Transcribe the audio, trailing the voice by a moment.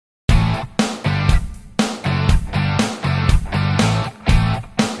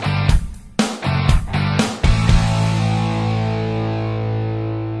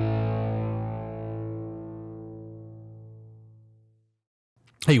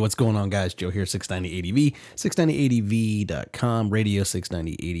Hey, what's going on, guys? Joe here, 690ADV, 690ADV.com, radio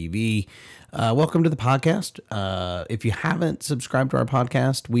 690ADV. Welcome to the podcast. If you haven't subscribed to our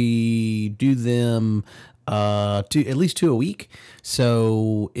podcast, we do them at least two a week.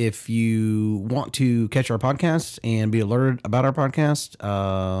 So if you want to catch our podcast and be alerted about our podcast,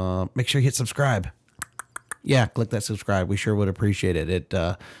 make sure you hit subscribe. Yeah, click that subscribe. We sure would appreciate it. It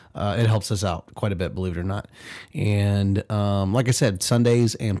helps us out quite a bit, believe it or not. And like I said,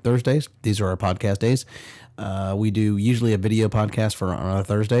 Sundays and Thursdays, these are our podcast days. We do usually a video podcast on our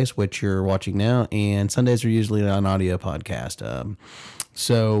Thursdays, which you're watching now, and Sundays are usually an audio podcast.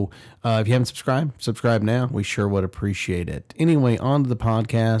 So if you haven't subscribed, subscribe now. We sure would appreciate it. Anyway, on to the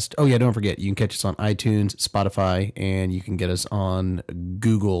podcast. Oh, yeah, don't forget, you can catch us on iTunes, Spotify, and you can get us on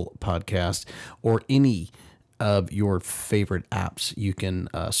Google Podcast or any of your favorite apps. You can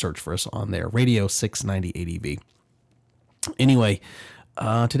search for us on there. Radio 690 ADV. Anyway,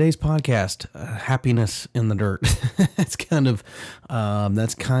 today's podcast, happiness in the dirt. That's kind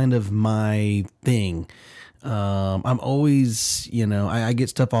of my thing. I'm always, I get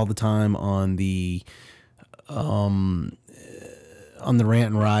stuff all the time on the rant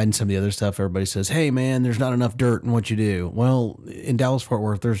and ride and some of the other stuff. Everybody says, hey man, there's not enough dirt in what you do. Well, in Dallas Fort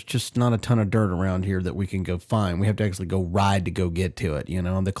Worth, there's just not a ton of dirt around here that we can go find. We have to actually go ride to go get to it.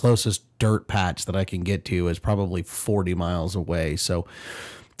 The closest dirt patch that I can get to is probably 40 miles away. So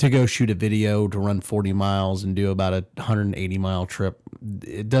to go shoot a video to run 40 miles and do about a 180-mile trip,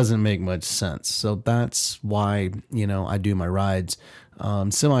 it doesn't make much sense. So that's why, I do my rides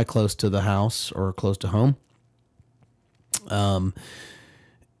semi close to the house or close to home. And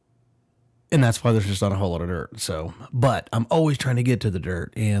that's why there's just not a whole lot of dirt. So, but I'm always trying to get to the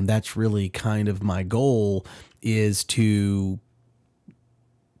dirt, and that's really kind of my goal, is to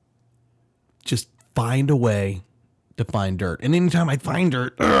just find a way to find dirt. And anytime I find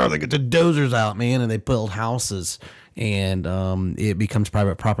dirt, they get the dozers out, man, and they build houses, and it becomes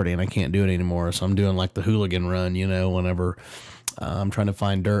private property, and I can't do it anymore. So I'm doing like the hooligan run, whenever I'm trying to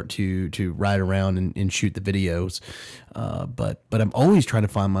find dirt to ride around and shoot the videos. But I'm always trying to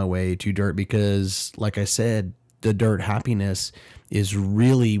find my way to dirt because, like I said, the dirt happiness is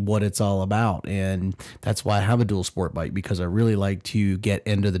really what it's all about. And that's why I have a dual sport bike, because I really like to get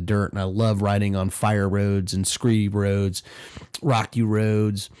into the dirt, and I love riding on fire roads and scree roads, rocky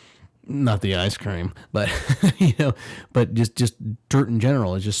roads. Not the ice cream, but but just dirt in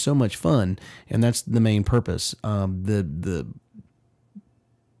general is just so much fun, and that's the main purpose.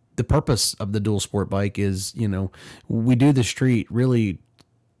 The purpose of the dual sport bike is, we do the street really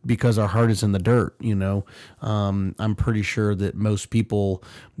because our heart is in the dirt. I'm pretty sure that most people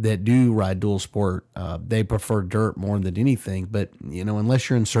that do ride dual sport, they prefer dirt more than anything. But, unless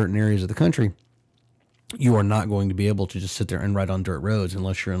you're in certain areas of the country, you are not going to be able to just sit there and ride on dirt roads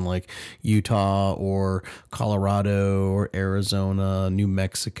unless you're in like Utah or Colorado or Arizona, New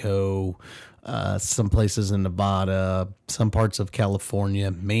Mexico, some places in Nevada, some parts of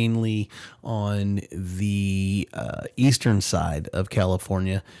California, mainly on the eastern side of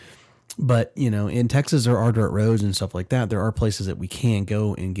California. But, in Texas, there are dirt roads and stuff like that. There are places that we can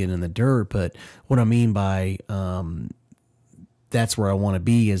go and get in the dirt. But what I mean by that's where I want to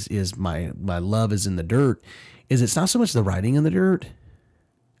be is my love is in the dirt, is it's not so much the riding in the dirt.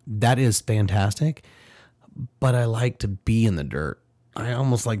 That is fantastic. But I like to be in the dirt. I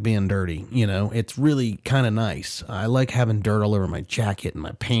almost like being dirty, it's really kind of nice. I like having dirt all over my jacket and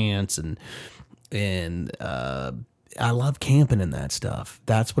my pants, and I love camping and that stuff.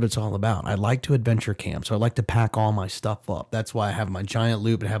 That's what it's all about. I like to adventure camp, so I like to pack all my stuff up. That's why I have my giant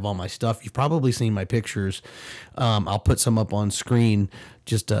loop and have all my stuff. You've probably seen my pictures. I'll put some up on screen,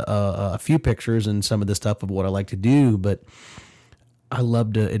 just a few pictures and some of the stuff of what I like to do, but I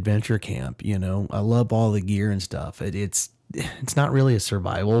love to adventure camp, I love all the gear and stuff. It's not really a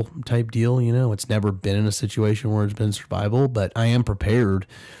survival type deal, It's never been in a situation where it's been survival, but I am prepared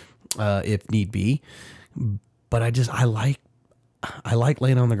if need be. But I like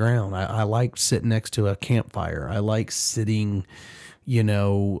laying on the ground. I like sitting next to a campfire. I like sitting,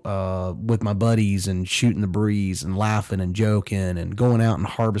 with my buddies and shooting the breeze and laughing and joking and going out and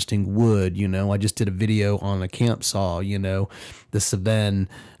harvesting wood. I just did a video on a camp saw, the Seven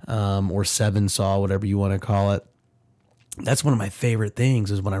or Seven saw, whatever you want to call it. That's one of my favorite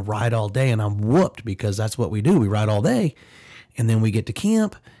things, is when I ride all day and I'm whooped, because that's what we do. We ride all day and then we get to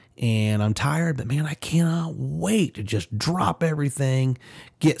camp and I'm tired, but man, I cannot wait to just drop everything,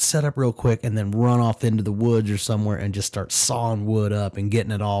 get set up real quick, and then run off into the woods or somewhere and just start sawing wood up and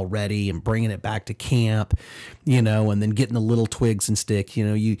getting it all ready and bringing it back to camp, you know, and then getting the little twigs and sticks. You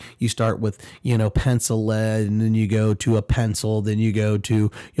know, you start with, you know, pencil lead, and then you go to a pencil, then you go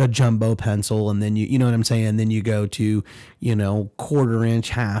to a jumbo pencil, and then you know what I'm saying? Then you go to, you know, 1/4 inch,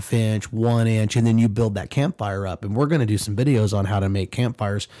 1/2 inch, 1 inch, and then you build that campfire up. And we're going to do some videos on how to make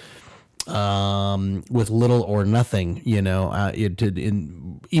campfires with little or nothing, you know,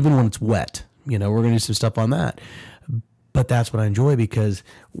 even when it's wet, you know, we're going to do some stuff on that. But that's what I enjoy, because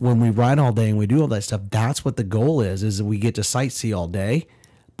when we ride all day and we do all that stuff, that's what the goal is we get to sightsee all day.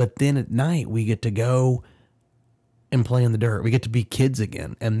 But then at night we get to go and play in the dirt. We get to be kids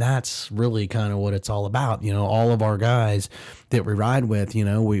again. And that's really kind of what it's all about. You know, all of our guys that we ride with, you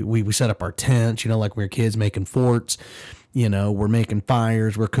know, we set up our tents, you know, like we were kids making forts. You know, we're making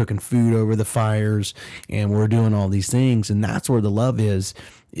fires, we're cooking food over the fires, and we're doing all these things. And that's where the love is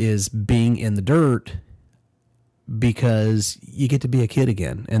being in the dirt, because you get to be a kid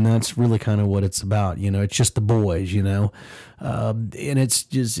again. And that's really kind of what it's about. You know, it's just the boys, you know, and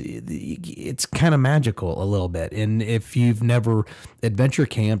it's kind of magical a little bit. And if you've never adventure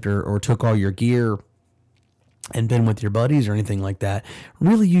camped or took all your gear and been with your buddies or anything like that,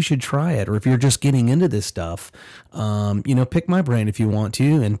 really you should try it. Or if you're just getting into this stuff, you know, pick my brain if you want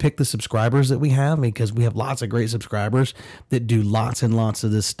to, and pick the subscribers that we have, because we have lots of great subscribers that do lots and lots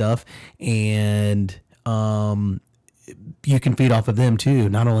of this stuff. And you can feed off of them too.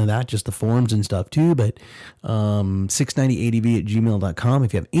 Not only that, just the forums and stuff too, but 690adv@gmail.com.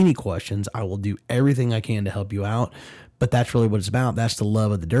 If you have any questions, I will do everything I can to help you out. But that's really what it's about. That's the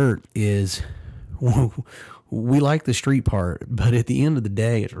love of the dirt. Is we like the street part, but at the end of the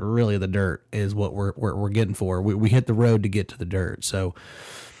day, it's really the dirt is what we're getting for. We hit the road to get to the dirt. So,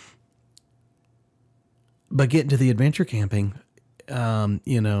 but getting to the adventure camping,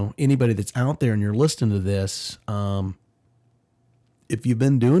 you know, anybody that's out there and you're listening to this, if you've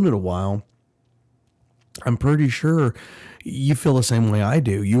been doing it a while, I'm pretty sure you feel the same way I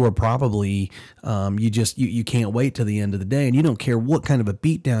do. You are probably, you can't wait till the end of the day, and you don't care what kind of a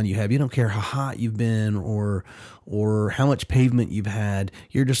beat down you have. You don't care how hot you've been or how much pavement you've had.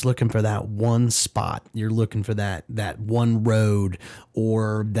 You're just looking for that one spot. You're looking for that one road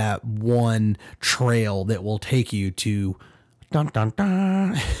or that one trail that will take you to dun, dun,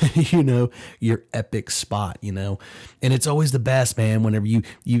 dun, you know, your epic spot, you know. And it's always the best, man, whenever you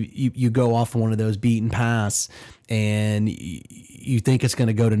go off one of those beaten paths and you think it's going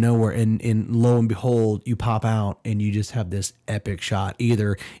to go to nowhere, and lo and behold, you pop out and you just have this epic shot,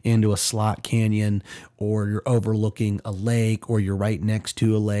 either into a slot canyon, or you're overlooking a lake, or you're right next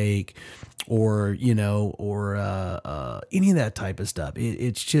to a lake, or, you know, or any of that type of stuff.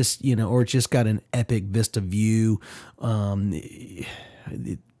 It's just, you know, or it's just got an epic vista view.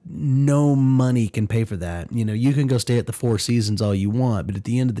 No money can pay for that. You know, you can go stay at the Four Seasons all you want, but at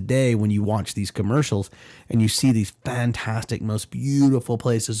the end of the day, when you watch these commercials and you see these fantastic, most beautiful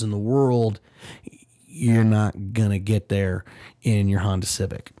places in the world, you're not going to get there in your Honda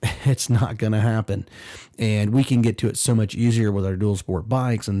Civic. It's not going to happen. And we can get to it so much easier with our dual sport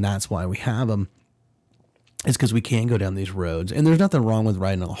bikes, and that's why we have them. It's because we can go down these roads, and there's nothing wrong with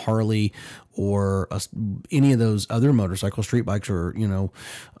riding a Harley or any of those other motorcycle street bikes, or, you know,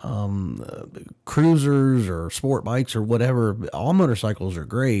 cruisers or sport bikes or whatever. All motorcycles are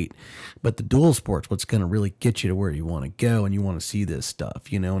great, but the dual sport's what's going to really get you to where you want to go, and you want to see this stuff,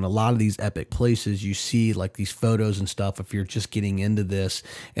 you know. And a lot of these epic places you see, like these photos and stuff, if you're just getting into this,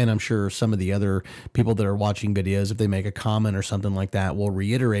 and I'm sure some of the other people that are watching videos, if they make a comment or something like that, will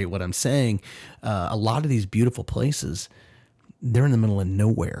reiterate what I'm saying. A lot of these beautiful places, they're in the middle of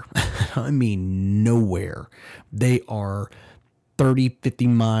nowhere. I mean, nowhere. They are 30, 50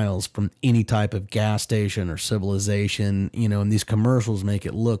 miles from any type of gas station or civilization, you know, and these commercials make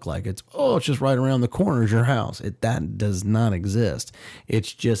it look like it's just right around the corner is your house. That does not exist.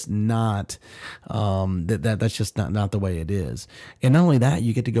 It's just not, that's just not the way it is. And not only that,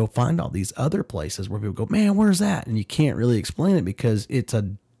 you get to go find all these other places where people go, man, where's that? And you can't really explain it because it's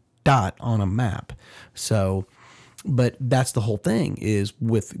a dot on a map. So, but that's the whole thing, is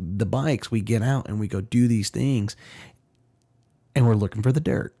with the bikes, we get out and we go do these things, and we're looking for the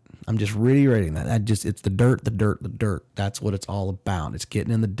dirt. I'm just reiterating that. It's the dirt, the dirt, the dirt. That's what it's all about. It's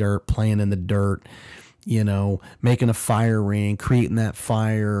getting in the dirt, playing in the dirt, you know, making a fire ring, creating that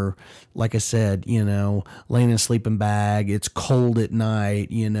fire. Like I said, you know, laying in a sleeping bag. It's cold at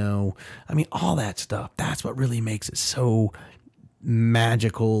night, you know. I mean, all that stuff. That's what really makes it so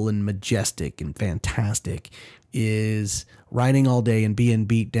magical and majestic and fantastic, is riding all day and being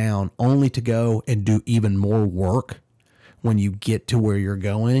beat down only to go and do even more work when you get to where you're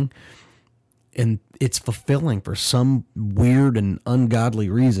going. And it's fulfilling for some weird and ungodly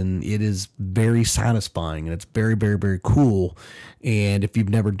reason. It is very satisfying, and it's very, very, very cool. And if you've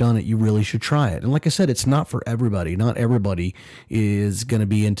never done it, you really should try it. And like I said, it's not for everybody. Not everybody is going to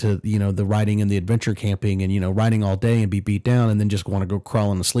be into, the riding and the adventure camping and, riding all day and be beat down and then just want to go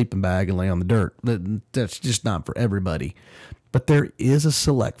crawl in a sleeping bag and lay on the dirt. That's just not for everybody. But there is a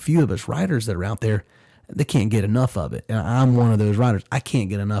select few of us riders that are out there. They can't get enough of it. And I'm one of those riders. I can't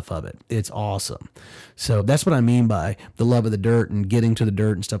get enough of it. It's awesome. So that's what I mean by the love of the dirt and getting to the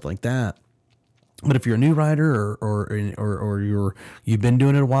dirt and stuff like that. But if you're a new rider or you've been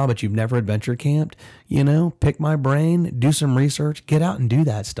doing it a while, but you've never adventure camped, pick my brain, do some research, get out and do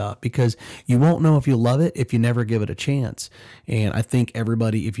that stuff, because you won't know if you love it if you never give it a chance. And I think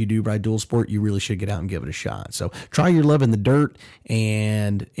everybody, if you do ride dual sport, you really should get out and give it a shot. So try your love in the dirt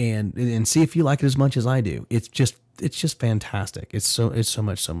and see if you like it as much as I do. It's just fantastic. It's so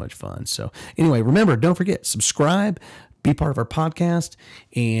much fun. So anyway, remember, don't forget, subscribe, be part of our podcast,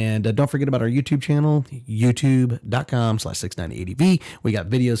 and don't forget about our YouTube channel, youtube.com/690ADV. We got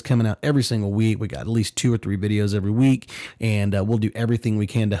videos coming out every single week. We got at least 2 or 3 videos every week, and we'll do everything we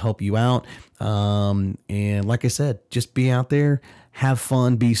can to help you out. And like I said, just be out there, have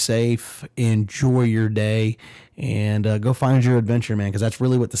fun, be safe, enjoy your day, and go find your adventure, man, because that's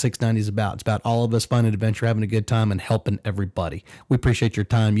really what the 690 is about. It's about all of us finding adventure, having a good time, and helping everybody. We appreciate your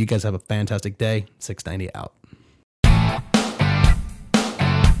time. You guys have a fantastic day. 690 out.